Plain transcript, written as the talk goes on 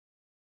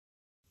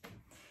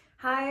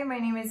Hi, my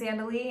name is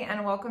Andalee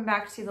and welcome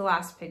back to The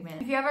Last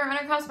Pigment. If you haven't run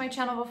across my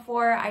channel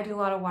before, I do a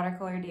lot of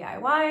watercolor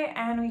DIY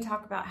and we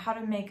talk about how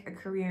to make a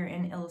career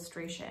in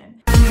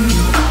illustration.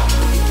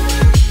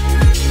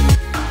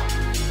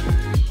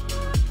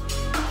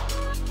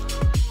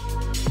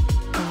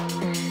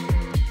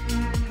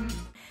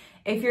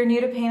 If you're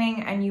new to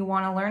painting and you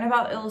want to learn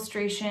about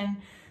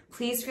illustration,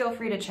 please feel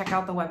free to check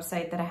out the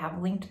website that I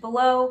have linked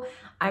below.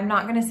 I'm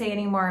not going to say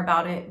any more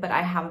about it, but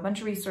I have a bunch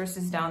of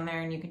resources down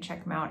there and you can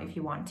check them out if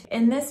you want to.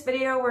 In this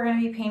video, we're going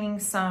to be painting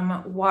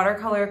some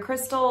watercolor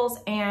crystals,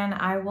 and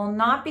I will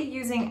not be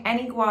using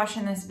any gouache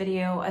in this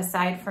video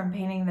aside from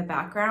painting the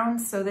background.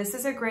 So this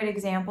is a great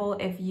example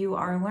if you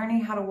are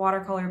learning how to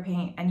watercolor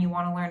paint and you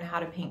want to learn how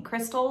to paint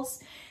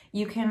crystals.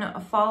 You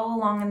can follow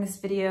along in this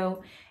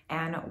video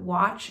and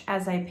watch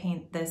as I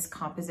paint this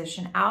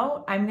composition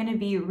out. I'm gonna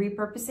be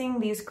repurposing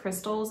these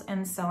crystals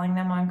and selling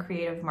them on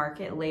Creative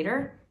Market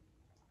later.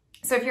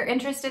 So if you're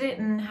interested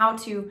in how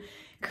to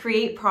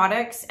create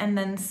products and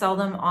then sell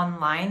them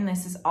online,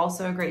 this is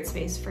also a great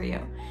space for you.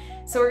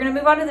 So we're gonna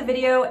move on to the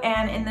video,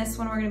 and in this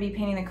one, we're gonna be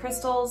painting the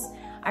crystals.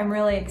 I'm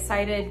really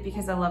excited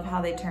because I love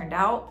how they turned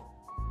out.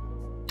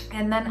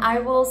 And then I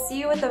will see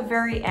you at the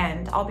very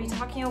end. I'll be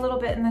talking a little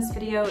bit in this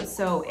video,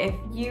 so if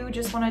you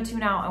just want to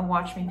tune out and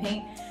watch me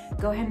paint,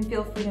 go ahead and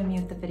feel free to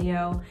mute the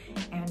video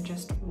and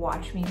just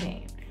watch me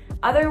paint.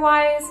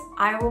 Otherwise,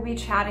 I will be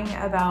chatting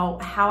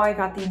about how I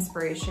got the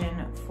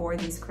inspiration for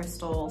these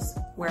crystals,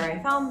 where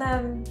I found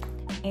them,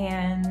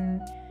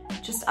 and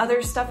just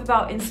other stuff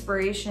about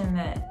inspiration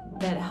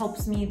that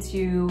helps me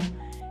to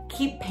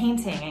keep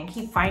painting and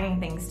keep finding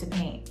things to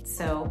paint.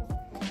 So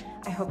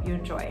I hope you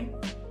enjoy.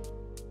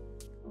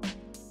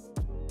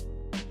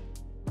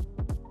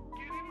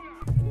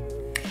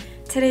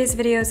 Today's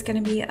video is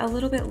going to be a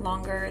little bit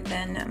longer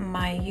than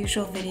my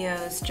usual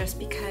videos just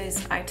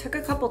because I took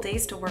a couple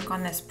days to work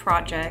on this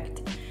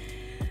project.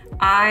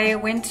 I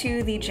went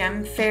to the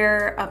gem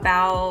fair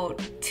about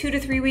 2 to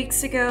 3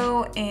 weeks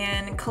ago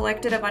and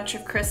collected a bunch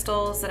of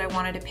crystals that I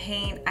wanted to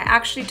paint. I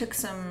actually took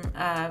some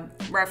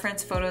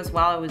reference photos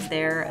while I was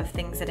there of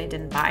things that I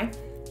didn't buy.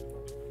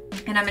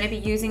 And I'm going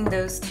to be using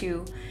those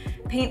to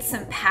paint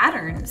some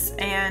patterns.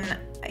 And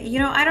you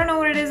know, I don't know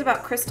what it is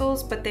about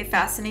crystals, but they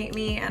fascinate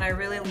me, and I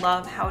really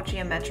love how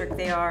geometric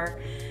they are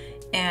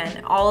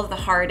and all of the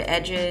hard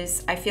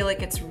edges. I feel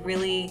like it's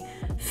really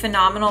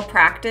phenomenal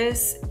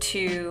practice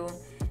to,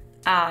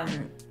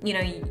 you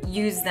know,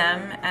 use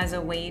them as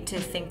a way to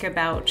think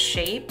about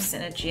shapes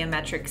in a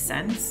geometric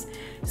sense.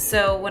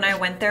 So when I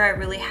went there, I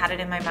really had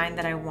it in my mind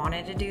that I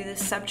wanted to do this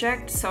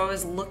subject, so I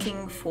was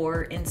looking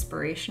for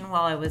inspiration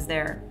while I was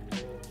there.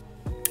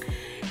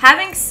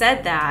 Having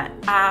said that,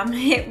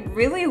 it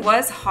really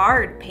was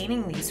hard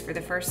painting these for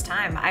the first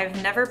time.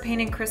 I've never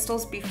painted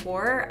crystals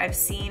before. I've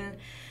seen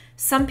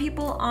some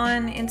people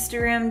on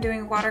Instagram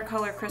doing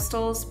watercolor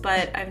crystals,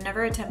 but I've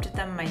never attempted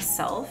them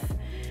myself.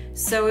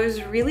 So it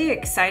was really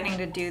exciting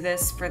to do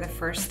this for the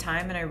first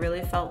time, and I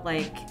really felt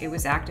like it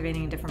was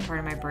activating a different part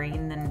of my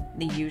brain than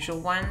the usual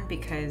one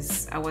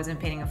because I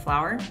wasn't painting a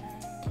flower.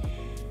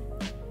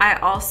 I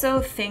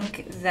also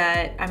think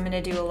that I'm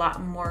gonna do a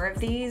lot more of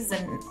these,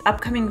 and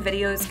upcoming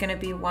video is gonna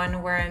be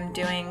one where I'm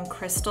doing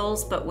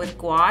crystals but with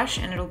gouache,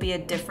 and it'll be a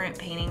different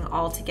painting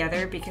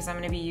altogether because I'm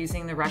gonna be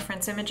using the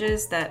reference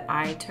images that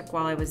I took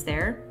while I was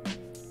there.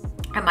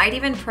 I might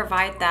even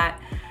provide that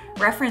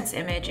reference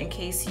image in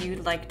case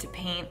you'd like to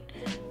paint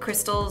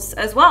crystals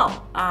as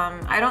well.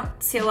 I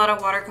don't see a lot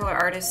of watercolor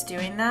artists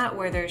doing that,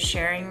 where they're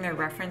sharing their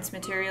reference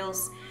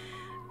materials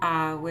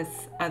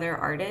with other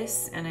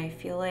artists, and I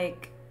feel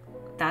like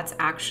that's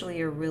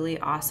actually a really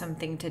awesome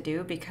thing to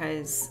do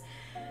because,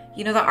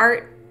 you know, the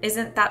art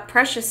isn't that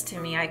precious to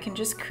me. I can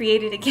just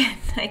create it again.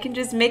 I can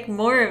just make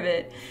more of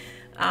it.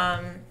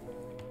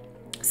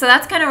 So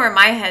that's kind of where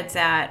my head's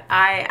at.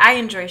 I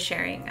enjoy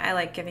sharing. I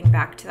like giving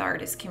back to the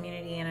artist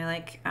community, and I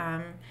like,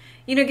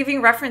 you know,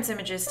 giving reference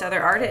images to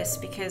other artists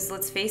because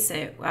let's face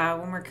it,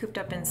 when we're cooped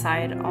up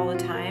inside all the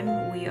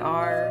time, we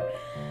are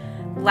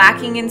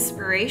lacking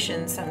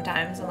inspiration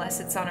sometimes unless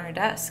it's on our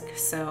desk.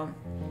 So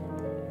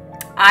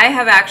I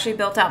have actually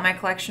built out my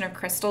collection of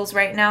crystals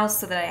right now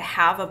so that I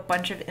have a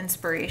bunch of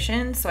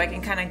inspiration so I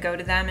can kind of go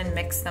to them and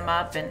mix them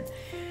up and,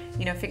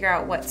 you know, figure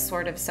out what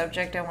sort of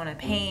subject I want to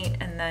paint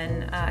and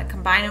then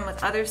combine them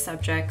with other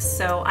subjects.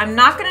 So I'm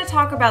not going to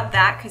talk about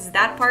that because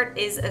that part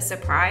is a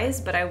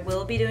surprise, but I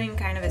will be doing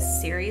kind of a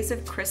series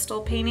of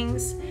crystal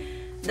paintings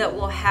that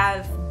will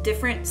have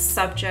different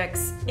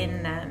subjects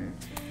in them.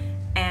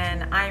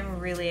 And I'm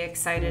really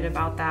excited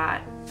about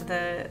that.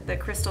 The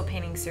crystal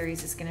painting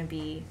series is going to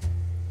be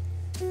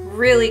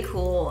really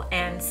cool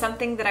and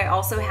something that I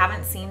also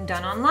haven't seen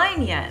done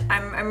online yet.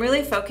 I'm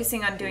really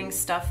focusing on doing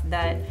stuff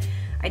that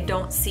I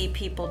don't see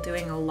people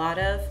doing a lot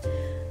of.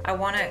 I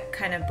want to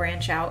kind of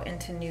branch out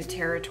into new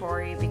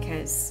territory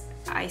because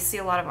I see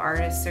a lot of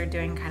artists are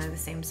doing kind of the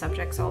same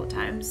subjects all the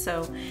time.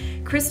 So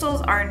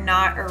crystals are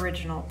not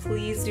original.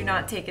 Please do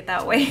not take it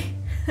that way.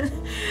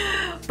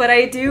 But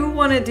I do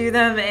want to do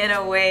them in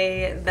a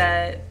way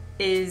that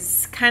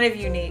is kind of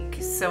unique.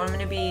 So I'm going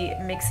to be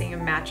mixing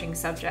and matching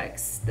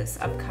subjects this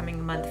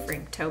upcoming month for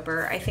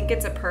Inktober. I think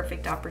it's a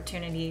perfect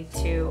opportunity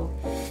to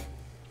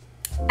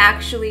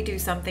actually do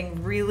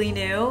something really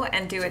new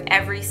and do it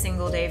every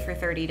single day for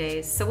 30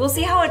 days. So we'll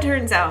see how it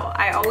turns out.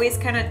 I always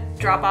kind of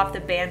drop off the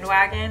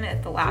bandwagon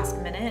at the last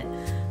minute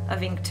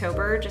of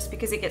Inktober just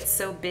because it gets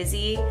so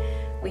busy.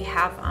 We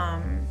have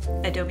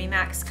Adobe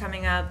Max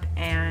coming up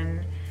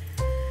and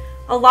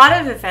a lot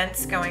of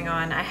events going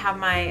on. I have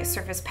my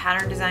Surface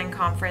Pattern Design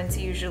Conference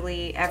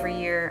usually every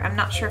year. I'm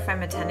not sure if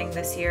I'm attending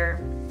this year,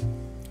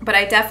 but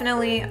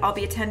I'll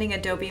be attending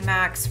Adobe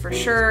Max for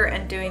sure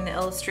and doing the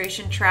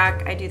illustration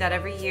track. I do that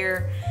every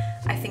year.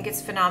 I think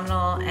it's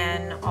phenomenal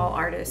and all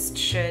artists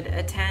should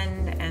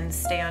attend and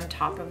stay on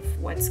top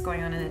of what's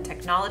going on in the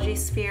technology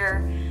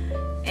sphere.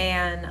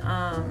 And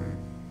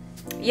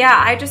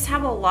yeah, I just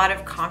have a lot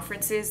of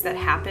conferences that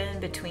happen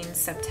between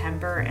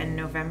September and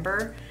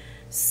November.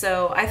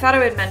 So I thought I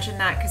would mention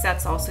that because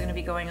that's also going to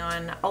be going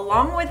on.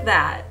 Along with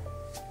that,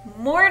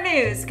 more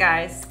news,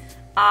 guys.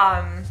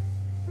 I'm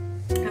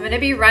going to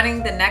be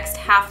running the next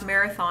half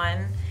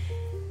marathon,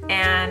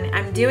 and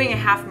I'm doing a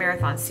half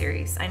marathon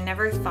series. I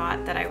never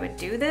thought that I would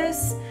do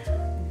this,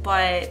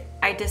 but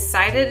I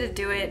decided to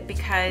do it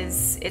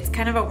because it's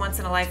kind of a once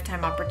in a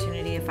lifetime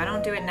opportunity. If I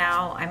don't do it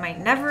now, I might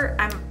never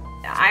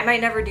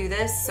do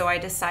this. So I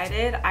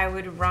decided I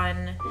would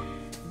run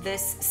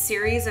this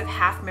series of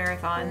half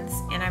marathons,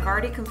 and I've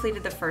already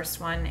completed the first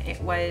one. It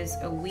was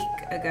a week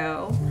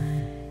ago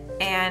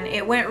and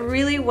it went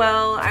really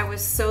well. I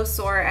was so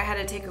sore. I had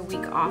to take a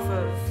week off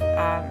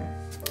of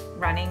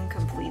running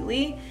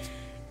completely,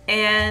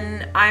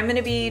 and I'm going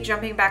to be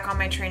jumping back on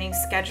my training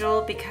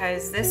schedule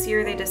because this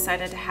year they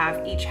decided to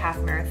have each half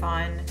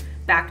marathon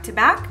back to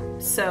back.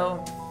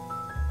 So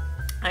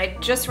I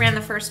just ran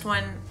the first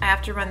one. I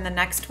have to run the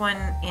next one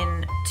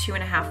in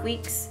 2.5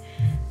 weeks.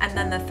 And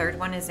then the third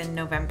one is in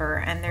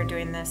November, and they're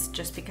doing this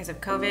just because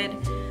of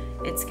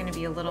COVID. It's going to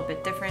be a little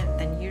bit different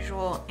than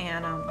usual,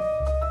 and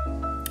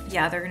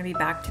yeah, they're going to be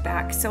back to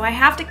back. So I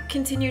have to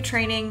continue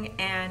training,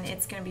 and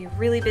it's going to be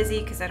really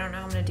busy because I don't know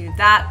how I'm going to do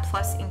that,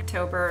 plus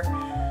Inktober,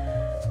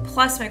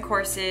 plus my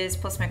courses,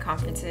 plus my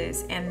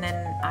conferences, and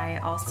then I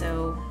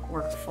also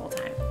work full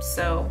time.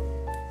 So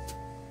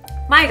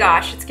my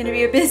gosh, it's going to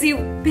be a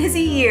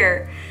busy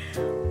year.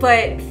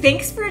 But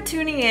thanks for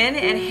tuning in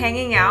and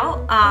hanging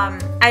out.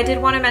 I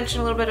did want to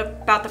mention a little bit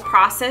about the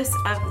process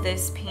of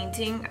this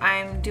painting.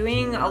 I'm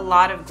doing a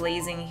lot of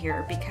glazing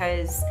here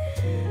because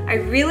I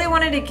really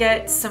wanted to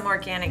get some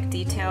organic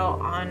detail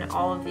on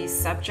all of these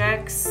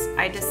subjects.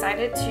 I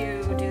decided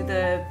to do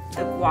the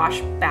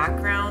gouache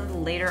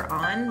background later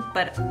on,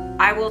 but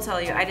I will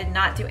tell you, I did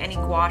not do any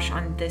gouache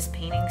on this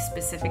painting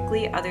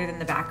specifically other than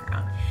the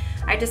background.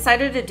 I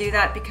decided to do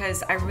that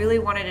because I really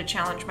wanted to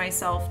challenge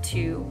myself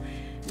to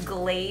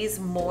glaze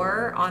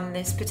more on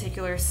this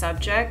particular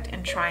subject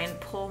and try and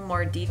pull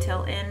more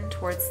detail in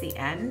towards the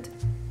end.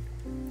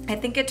 I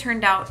think it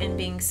turned out in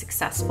being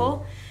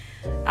successful.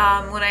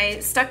 When I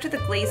stuck to the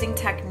glazing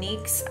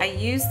techniques, I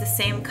used the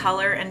same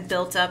color and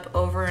built up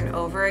over and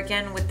over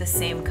again with the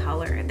same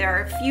color. There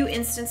are a few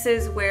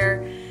instances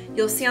where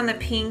you'll see on the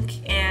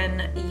pink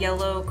and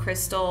yellow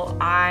crystal,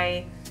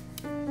 I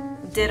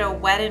did a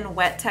wet and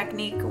wet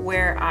technique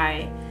where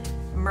I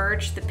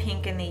merge the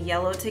pink and the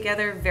yellow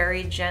together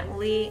very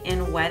gently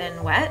in wet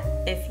and wet.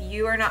 If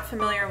you are not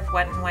familiar with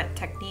wet and wet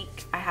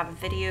technique, I have a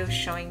video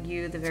showing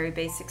you the very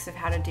basics of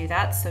how to do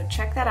that, so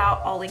check that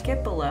out. I'll link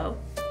it below.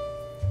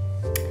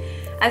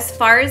 As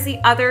far as the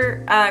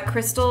other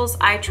crystals,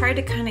 I try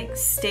to kind of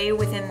stay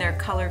within their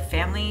color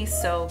family.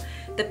 So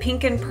the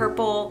pink and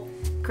purple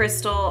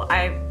crystal,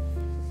 I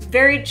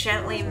very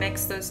gently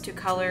mix those two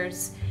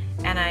colors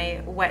and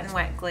I wet and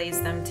wet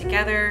glaze them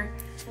together.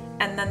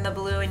 And then the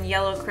blue and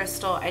yellow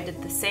crystal, I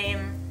did the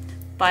same.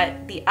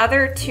 But the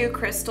other two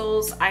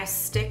crystals, I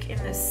stick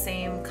in the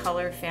same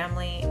color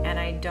family and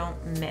I don't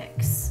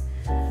mix.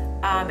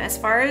 As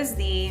far as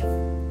the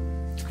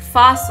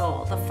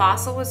fossil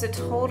was a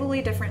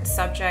totally different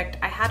subject.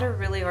 I had to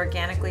really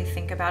organically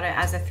think about it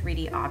as a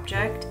 3D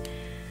object.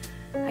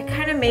 I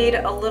kind of made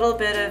a little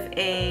bit of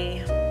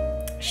a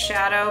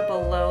shadow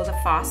below the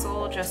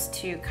fossil just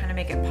to kind of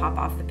make it pop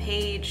off the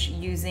page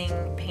using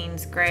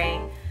Payne's Gray.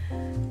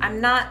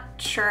 I'm not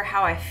sure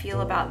how I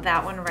feel about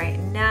that one right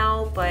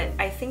now, but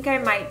I think I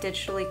might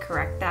digitally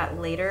correct that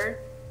later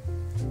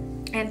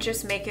and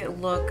just make it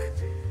look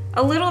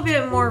a little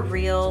bit more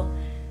real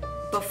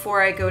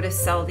before I go to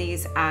sell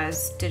these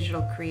as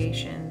digital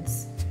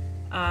creations.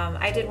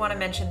 I did want to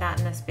mention that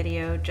in this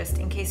video, just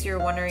in case you're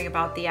wondering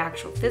about the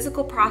actual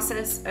physical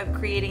process of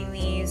creating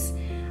these.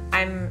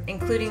 I'm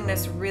including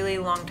this really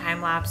long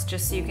time lapse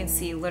just so you can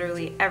see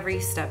literally every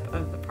step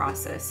of the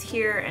process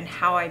here and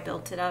how I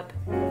built it up.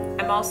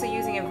 I'm also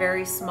using a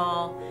very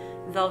small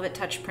Velvet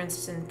Touch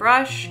Princeton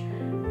brush.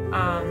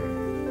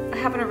 I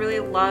happen to really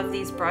love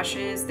these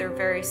brushes. They're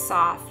very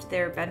soft,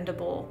 they're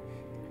bendable.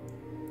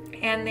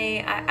 And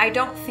I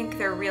don't think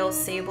they're real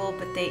sable,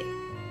 but they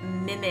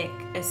mimic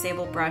a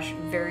sable brush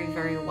very,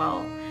 very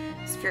well.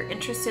 So if you're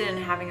interested in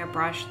having a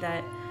brush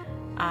that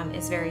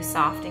is very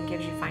soft and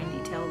gives you fine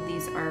detail,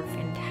 these are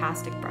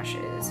fantastic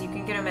brushes. You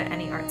can get them at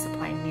any art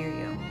supply near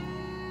you.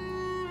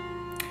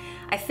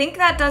 I think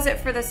that does it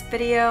for this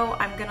video.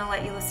 I'm gonna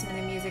let you listen to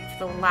the music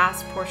for the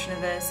last portion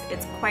of this.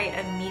 It's quite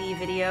a meaty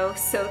video,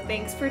 so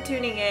thanks for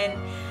tuning in.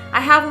 I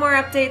have more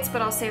updates,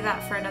 but I'll save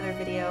that for another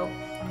video.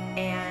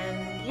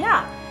 And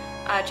yeah,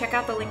 check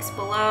out the links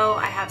below.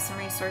 I have some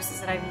resources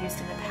that I've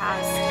used in the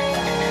past.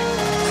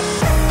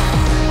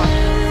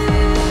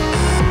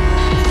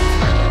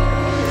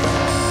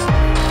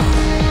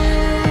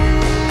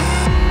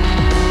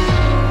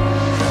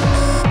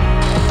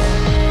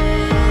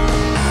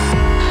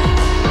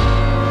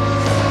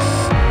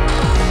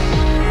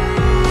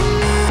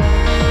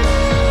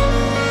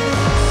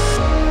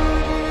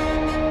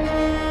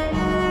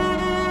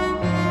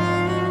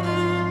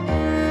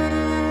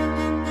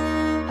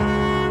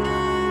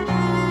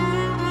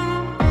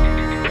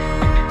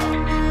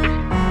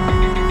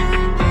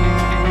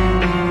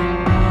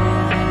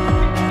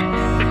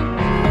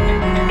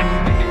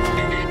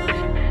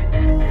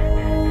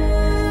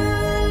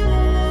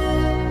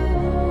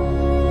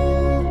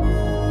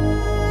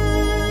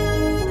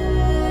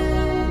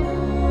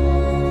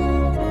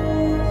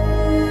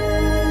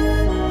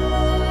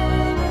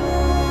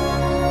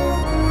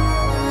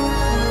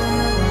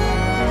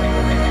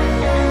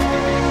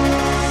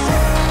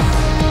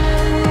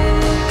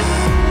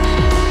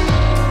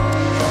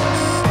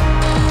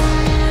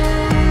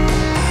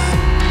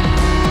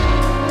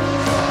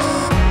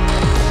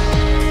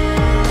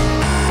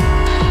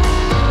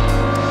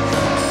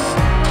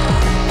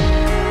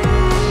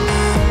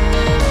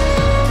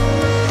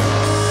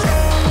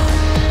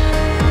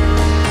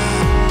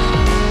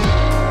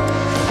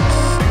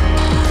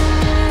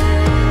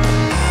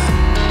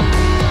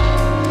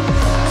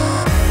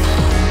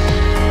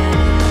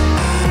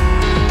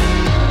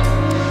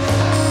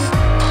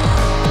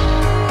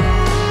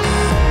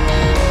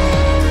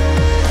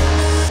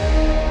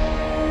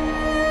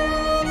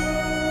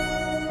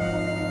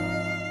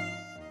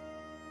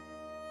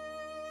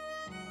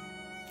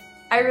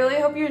 I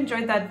really hope you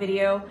enjoyed that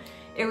video.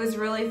 It was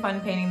really fun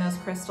painting those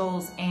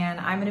crystals, and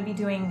I'm gonna be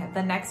doing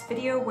the next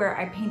video where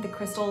I paint the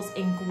crystals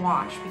in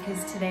gouache,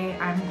 because today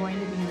I'm going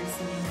to be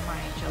receiving my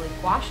jelly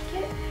gouache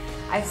kit.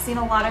 I've seen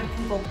a lot of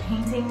people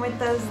painting with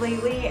those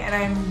lately, and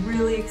I'm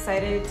really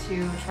excited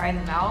to try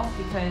them out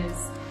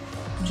because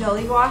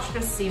jelly gouache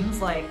just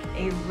seems like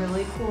a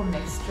really cool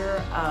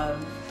mixture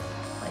of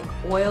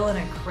like oil and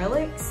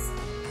acrylics.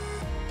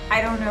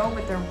 I don't know,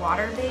 but they're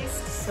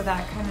water-based, so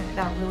that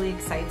really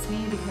excites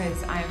me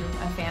because I'm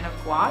a fan of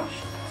gouache.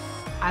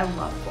 I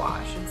love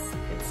gouache.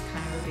 It's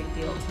kind of a big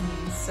deal to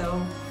me.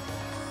 So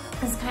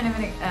it's kind of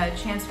a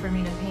chance for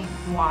me to paint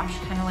gouache,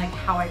 kind of like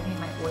how I paint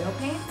my oil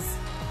paints,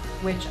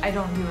 which I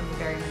don't do in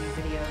very many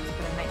videos,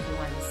 but I might do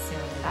one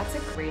soon. That's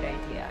a great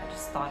idea. I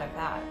just thought of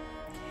that.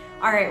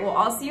 All right, well,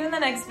 I'll see you in the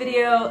next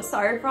video.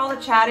 Sorry for all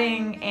the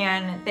chatting,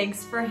 and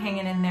thanks for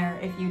hanging in there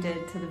if you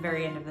did to the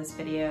very end of this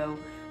video.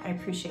 I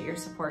appreciate your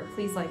support.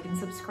 Please like and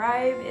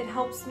subscribe. It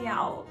helps me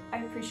out. I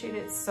appreciate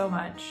it so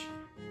much.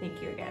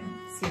 Thank you again.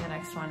 See you in the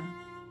next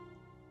one.